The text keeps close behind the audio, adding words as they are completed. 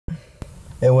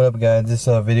Hey, what up, guys? This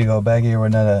video go back here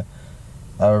with another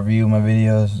review of my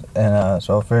videos, and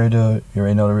so fair ado, you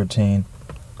already know the routine.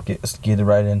 Let's get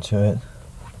right into it.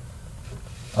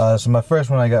 So my first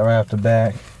one I got right off the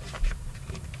back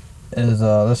is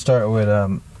let's start with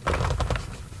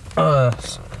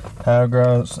Power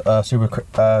Girls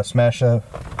Super Smash Up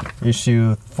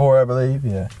issue 4, I believe.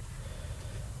 Yeah,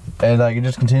 and like it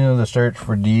just continues the search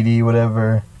for Dee Dee,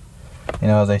 whatever. You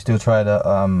know, as they still try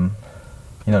to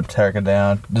you know, track her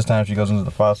down. This time she goes into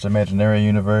the Foster Imaginary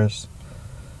universe.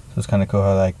 So it's kind of cool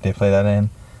how like they play that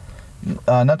in.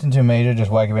 Nothing too major,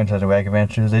 just wacky adventures and wacky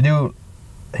adventures. They do,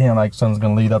 you know, like something's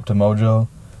gonna lead up to Mojo,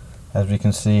 as we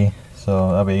can see. So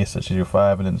that'll be issue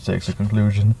 5 and then 6, the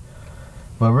conclusion.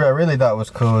 But what I really thought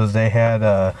was cool is they had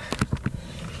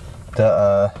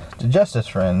the Justice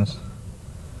Friends.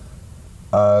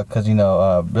 Cause you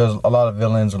know, there's a lot of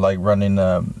villains like running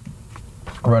a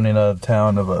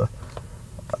town of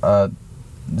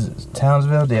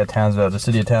Townsville? Yeah, Townsville, the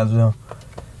city of Townsville.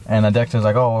 And Dexter's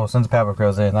like, oh, well, since Power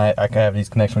Girls in, I can have these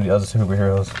connections with the other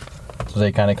superheroes. So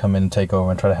they kind of come in and take over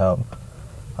and try to help.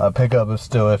 Pick up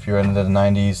if you're into the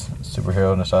 90s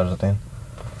superhero nostalgia thing.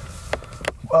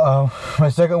 My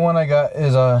second one I got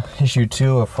is issue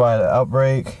 2 of Fly the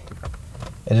Outbreak.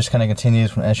 It just kind of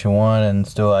continues from issue 1 and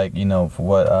still, like, you know, for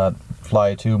what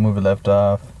Fly 2 movie left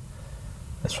off.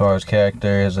 As far as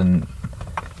characters and,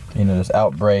 you know, this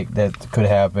outbreak that could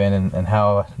happen, and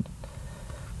how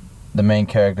the main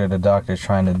character, the doctor, is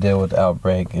trying to deal with the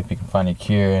outbreak, if he can find a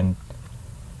cure,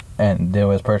 and deal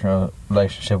with his personal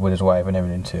relationship with his wife and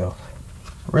everything too.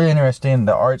 Really interesting.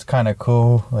 The art's kind of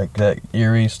cool, like that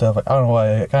eerie stuff. I don't know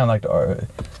why, I kind of like the art,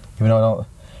 even though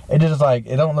it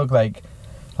don't look like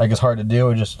it's hard to do.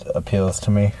 It just appeals to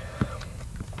me.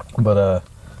 But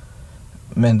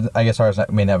man, I guess art's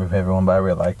may not be for everyone, but I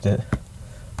really liked it.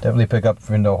 Definitely pick up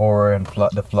into horror and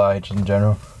the Fly just in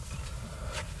general.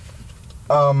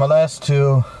 My last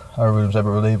two are read them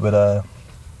separately, but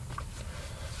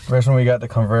first one we got the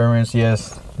Convergence.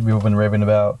 Yes, people have been raving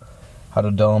about how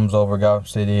the dome's over Gotham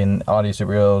City and all these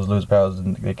superheroes lose powers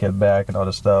and get kicked back and all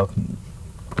this stuff.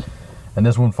 And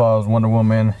this one follows Wonder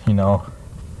Woman. You know,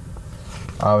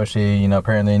 obviously, you know,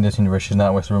 apparently in this universe she's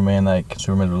not with Superman, like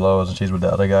Superman's with Lois, and she's with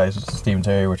the other guys, Stephen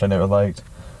Terry, which I never liked,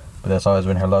 but that's always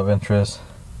been her love interest.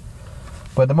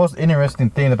 But the most interesting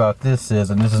thing about this is,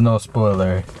 and this is no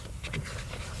spoiler,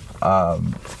 if I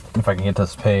can get to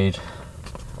this page,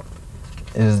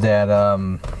 is that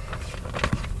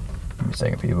give me a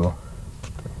second, people.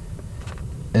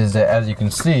 Is that, as you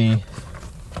can see,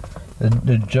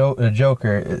 the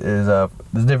Joker is the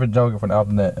different Joker from the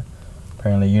alternate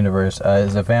apparently universe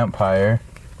is a vampire.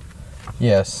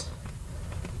 Yes,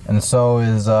 and so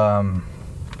is let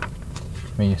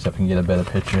me see if I can get a better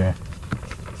picture.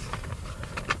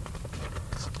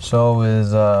 So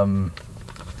is the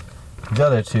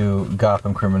other two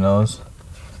Gotham criminals,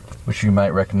 which you might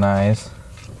recognize,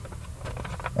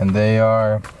 and they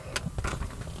are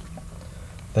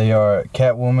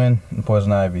Catwoman and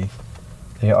Poison Ivy.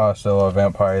 They also are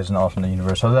vampires in the alternate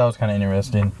universe, so that was kind of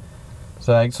interesting.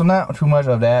 So not too much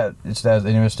of that. It's that was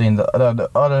interesting. The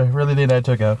other really thing that I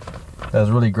took out that was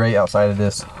really great outside of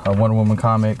this Wonder Woman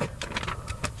comic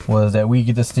was that we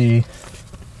get to see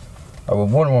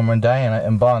Wonder Woman, Diana,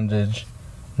 in bondage,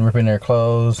 and ripping their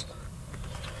clothes,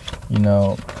 you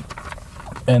know,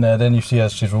 and then you see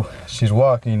as she's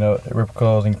walking, you know, rip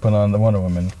clothes and put on the Wonder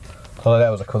Woman. So that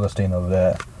was the coolest thing of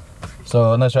that.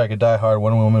 So unless you're like a die-hard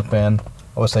Wonder Woman fan,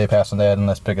 I would say pass on that and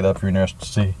let's pick it up if you're interested to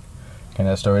see kind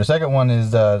of that story. The second one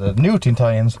is the new Teen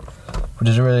Titans, which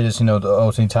is really just, you know, the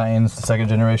old Teen Titans, the second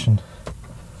generation,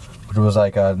 which was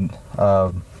like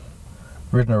original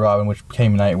Robin, which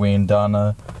became Nightwing,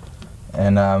 Donna.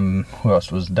 And who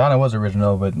else was Donna was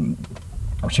original, but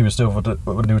she was still with the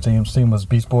new team. Team was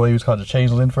Beast Boy. He was called the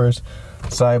Changeling first,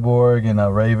 Cyborg, and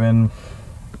Raven.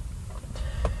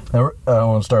 Now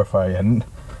Starfire. Yeah.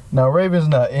 Now Raven's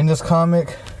not in this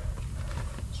comic,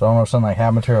 so I don't know if something like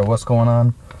happened to her or what's going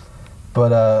on.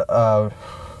 But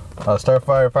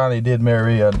Starfire finally did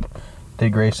marry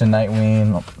Dick Grayson,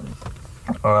 Nightwing.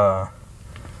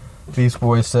 Beast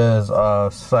Boy says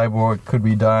Cyborg could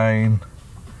be dying.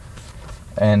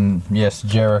 And yes,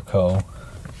 Jericho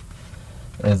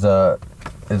is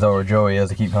over Joey, as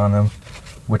they keep calling him,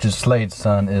 which is Slade's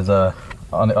son, is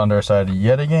on the underside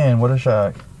yet again. What a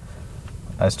shock!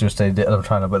 I still stay dead. I'm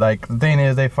trying to, but like the thing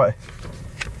is, they fight.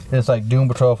 It's like Doom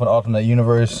Patrol from the alternate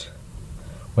universe,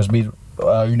 which be you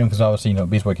know, because obviously, you know,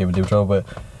 Beast Boy came with Doom Patrol, but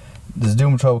this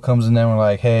Doom Patrol comes in there and we're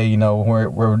like, hey, you know,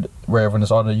 we're in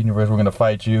this alternate universe, we're gonna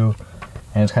fight you,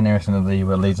 and it's kind of interesting to lead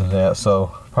what leads into that.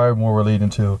 So probably more we're leading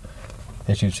to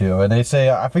issue 2. And they say,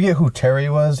 I forget who Terry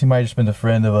was. He might have just been a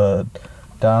friend of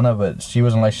Donna, but she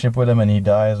was in like ship with him and he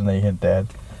dies and they hint that.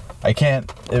 I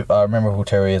can't remember who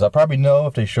Terry is. I probably know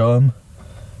if they show him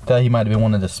that he might have been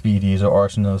one of the Speedies or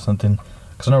Arsenal or something.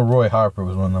 Because I know Roy Harper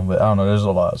was one of them, but I don't know, there's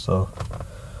a lot, so.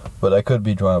 But I could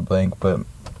be drawing a blank, but,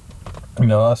 you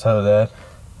know, outside of that.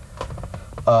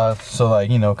 So like,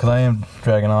 you know, because I am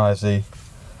Dragon Odyssey.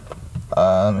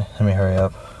 Let me hurry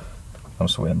up. I'm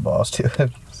sweating balls too.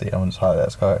 See, I'm just hot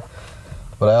ass card.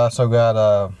 But I also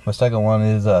got, my second one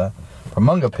is, for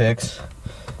manga picks.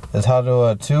 Is how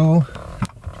to, 2.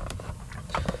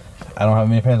 I don't have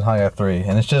many friends, I got 3.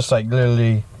 And it's just like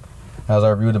literally, as I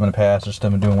reviewed them in the past, just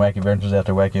them doing wacky adventures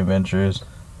after wacky adventures.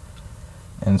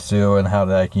 And still, and how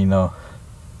like, you know,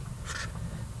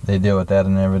 they deal with that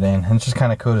and everything. And it's just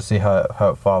kind of cool to see how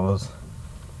it follows.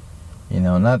 You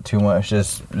know, not too much,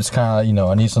 just kind of, you know,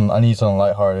 I need something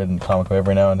lighthearted and comical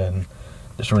every now and then.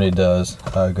 This really does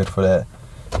good for that.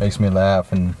 Makes me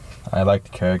laugh, and I like the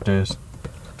characters,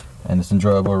 and it's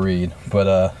enjoyable to read.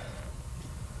 But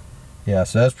yeah,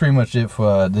 so that's pretty much it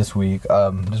for this week.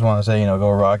 Just want to say, you know,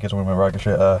 go Rockets. We're my Rockets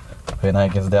play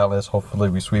tonight against Dallas. Hopefully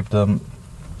we sweep them.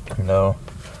 You know,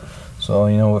 so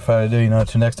you know, without ado, you know,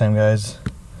 until next time, guys.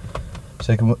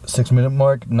 6 minute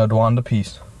mark. No, Dwanda,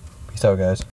 peace. Peace out, guys.